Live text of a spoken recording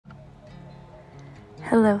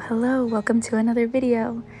Hello, welcome to another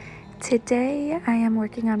video. Today I am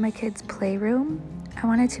working on my kids' playroom. I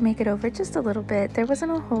wanted to make it over just a little bit. There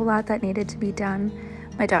wasn't a whole lot that needed to be done.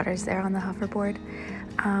 My daughter's there on the hoverboard.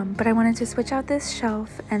 But I wanted to switch out this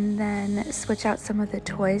shelf and then switch out some of the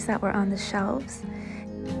toys that were on the shelves.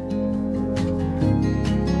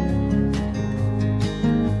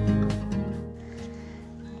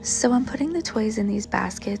 So I'm putting the toys in these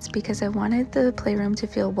baskets because I wanted the playroom to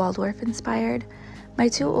feel Waldorf inspired. My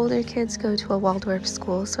two older kids go to a Waldorf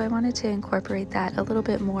school, so I wanted to incorporate that a little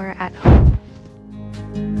bit more at home.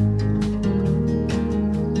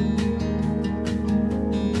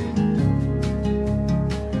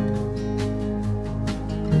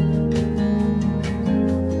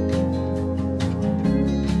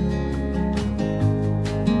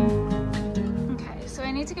 Okay, so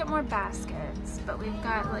I need to get more baskets, but we've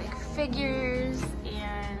got like figures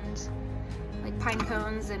and like pine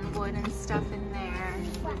cones and wood and stuff in there.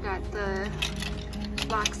 We've got the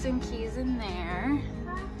locks and keys in there.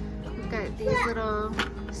 We've got these little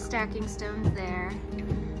stacking stones there,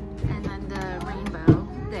 and then the rainbow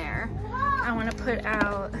there. I want to put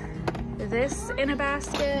out this in a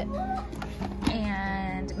basket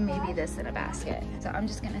and maybe this in a basket. So I'm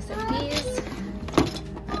just gonna set these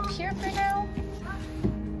up here for now.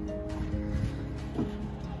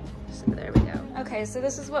 So there we go. Okay, so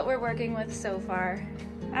this is what we're working with so far.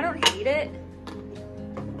 I don't hate it,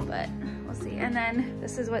 but we'll see. And then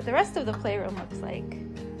this is what the rest of the playroom looks like.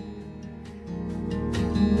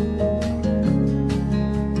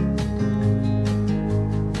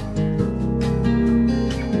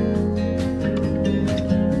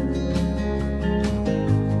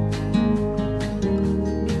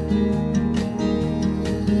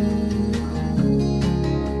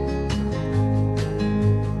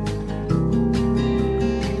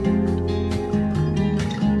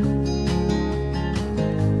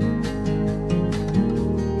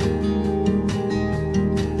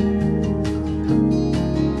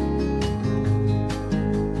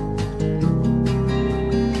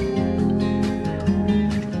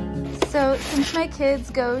 Since my kids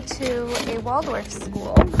go to a Waldorf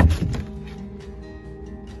school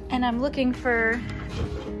and I'm looking for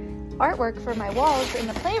artwork for my walls in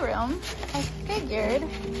the playroom, I figured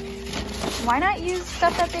why not use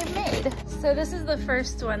stuff that they've made? So this is the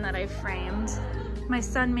first one that I framed. My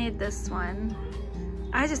son made this one.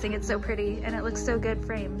 I just think it's so pretty and it looks so good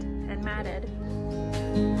framed and matted.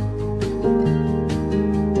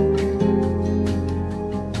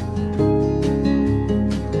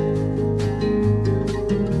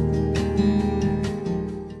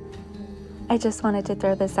 I just wanted to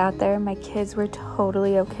throw this out there. My kids were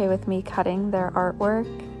totally okay with me cutting their artwork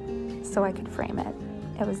so I could frame it.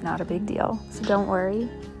 It was not a big deal, so don't worry.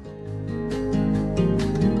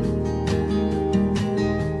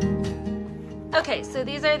 Okay, so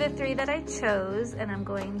these are the three that I chose, and I'm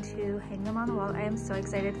going to hang them on the wall. I am so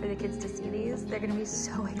excited for the kids to see these. They're gonna be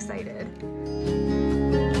so excited.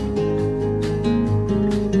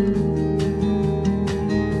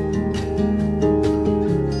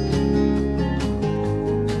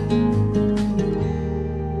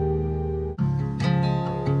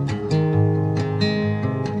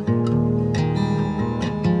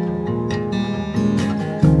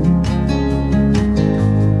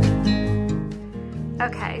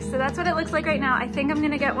 Okay, so that's what it looks like right now. I think I'm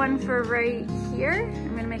gonna get one for right here.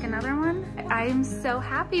 I'm gonna make another one. I'm so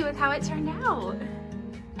happy with how it turned out.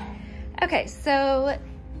 Okay, so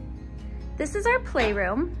this is our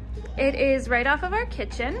playroom. It is right off of our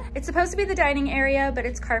kitchen. It's supposed to be the dining area, but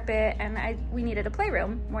it's carpet and we needed a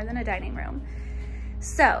playroom more than a dining room.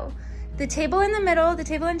 So the table in the middle, the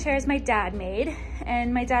table and chairs my dad made,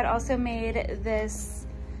 and my dad also made this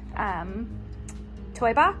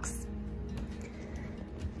toy box.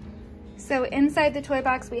 So inside the toy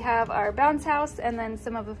box, we have our bounce house and then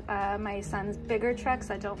some of my son's bigger trucks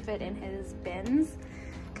that don't fit in his bins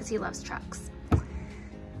because he loves trucks.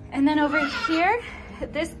 And then over here,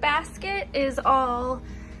 this basket is all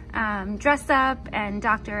dress up and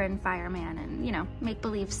doctor and fireman and, you know,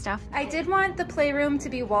 make-believe stuff. I did want the playroom to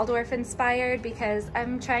be Waldorf inspired because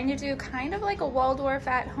I'm trying to do kind of like a Waldorf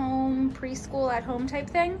at home, preschool at home type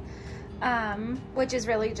thing. Which is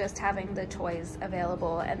really just having the toys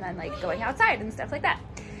available and then like going outside and stuff like that.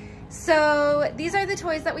 So these are the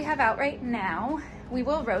toys that we have out right now. We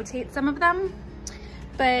will rotate some of them,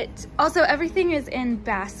 but also everything is in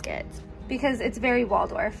baskets because it's very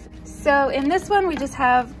Waldorf. So in this one, we just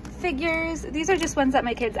have figures. These are just ones that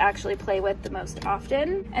my kids actually play with the most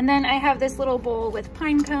often. And then I have this little bowl with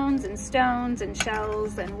pine cones and stones and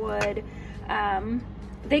shells and wood.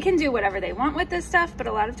 they can do whatever they want with this stuff, but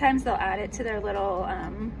a lot of times they'll add it to their little,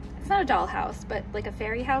 it's not a doll house, but like a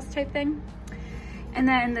fairy house type thing. And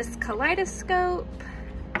then this kaleidoscope.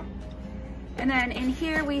 And then in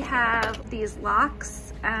here we have these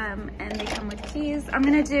locks, and they come with keys. I'm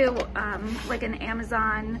gonna do like an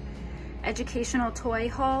Amazon educational toy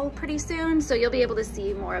haul pretty soon, so you'll be able to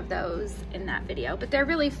see more of those in that video. But they're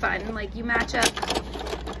really fun. Like you match up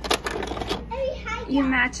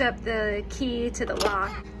the key to the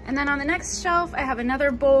lock. And then on the next shelf, I have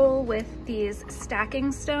another bowl with these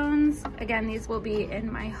stacking stones. Again, these will be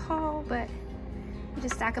in my haul, but you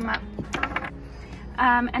just stack them up.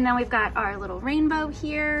 And then we've got our little rainbow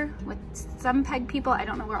here with some peg people. I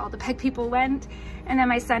don't know where all the peg people went. And then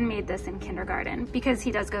my son made this in kindergarten because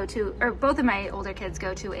he does go to, or both of my older kids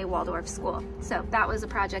go to a Waldorf school. So that was a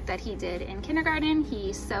project that he did in kindergarten.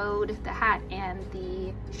 He sewed the hat and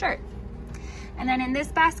the shirt. And then in this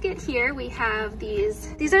basket here, we have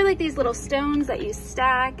these are like these little stones that you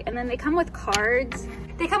stack, and then they come with cards.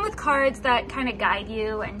 They come with cards that kind of guide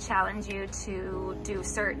you and challenge you to do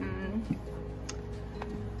certain,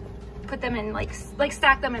 put them in like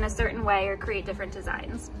stack them in a certain way or create different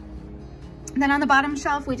designs. And then on the bottom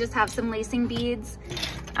shelf, we just have some lacing beads.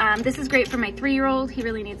 This is great for my 3-year-old. He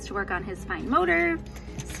really needs to work on his fine motor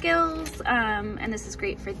skills, and this is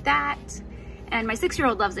great for that. And my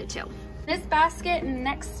 6-year-old loves it too. This basket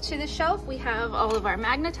next to the shelf, we have all of our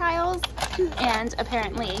magnetiles, and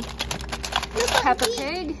apparently Peppa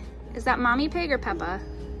Pig. Is that Mommy Pig or Peppa?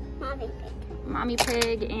 Mommy Pig. Mommy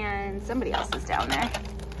Pig, and somebody else is down there.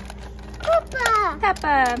 Peppa.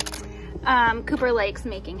 Peppa. Cooper likes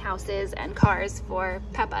making houses and cars for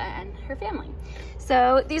Peppa and her family.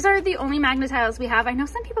 So these are the only magnetiles we have. I know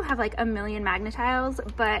some people have like a million magnetiles,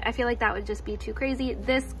 but I feel like that would just be too crazy.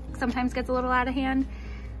 This sometimes gets a little out of hand.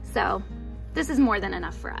 So this is more than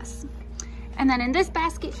enough for us. And then in this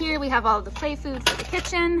basket here, we have all of the play food for the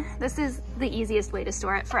kitchen. This is the easiest way to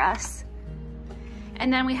store it for us.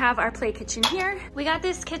 And then we have our play kitchen here. We got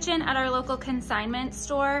this kitchen at our local consignment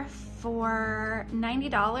store for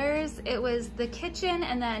 $90. It was the kitchen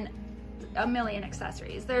and then a million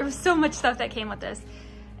accessories. There was so much stuff that came with this.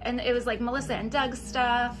 And it was like Melissa and Doug's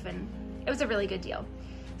stuff, and it was a really good deal.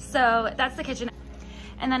 So that's the kitchen.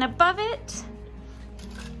 And then above it,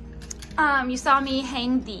 you saw me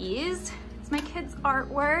hang these. It's my kids'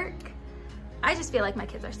 artwork. I just feel like my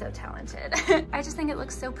kids are so talented. I just think it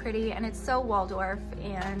looks so pretty, and it's so Waldorf,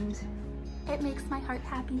 and it makes my heart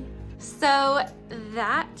happy. So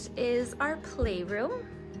that is our playroom.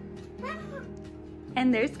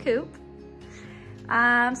 And there's Coop.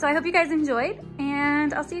 So I hope you guys enjoyed,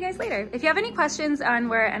 and I'll see you guys later. If you have any questions on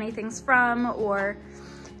where anything's from or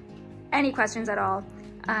any questions at all,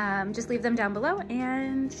 just leave them down below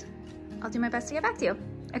and I'll do my best to get back to you.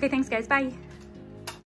 Okay, thanks guys, bye.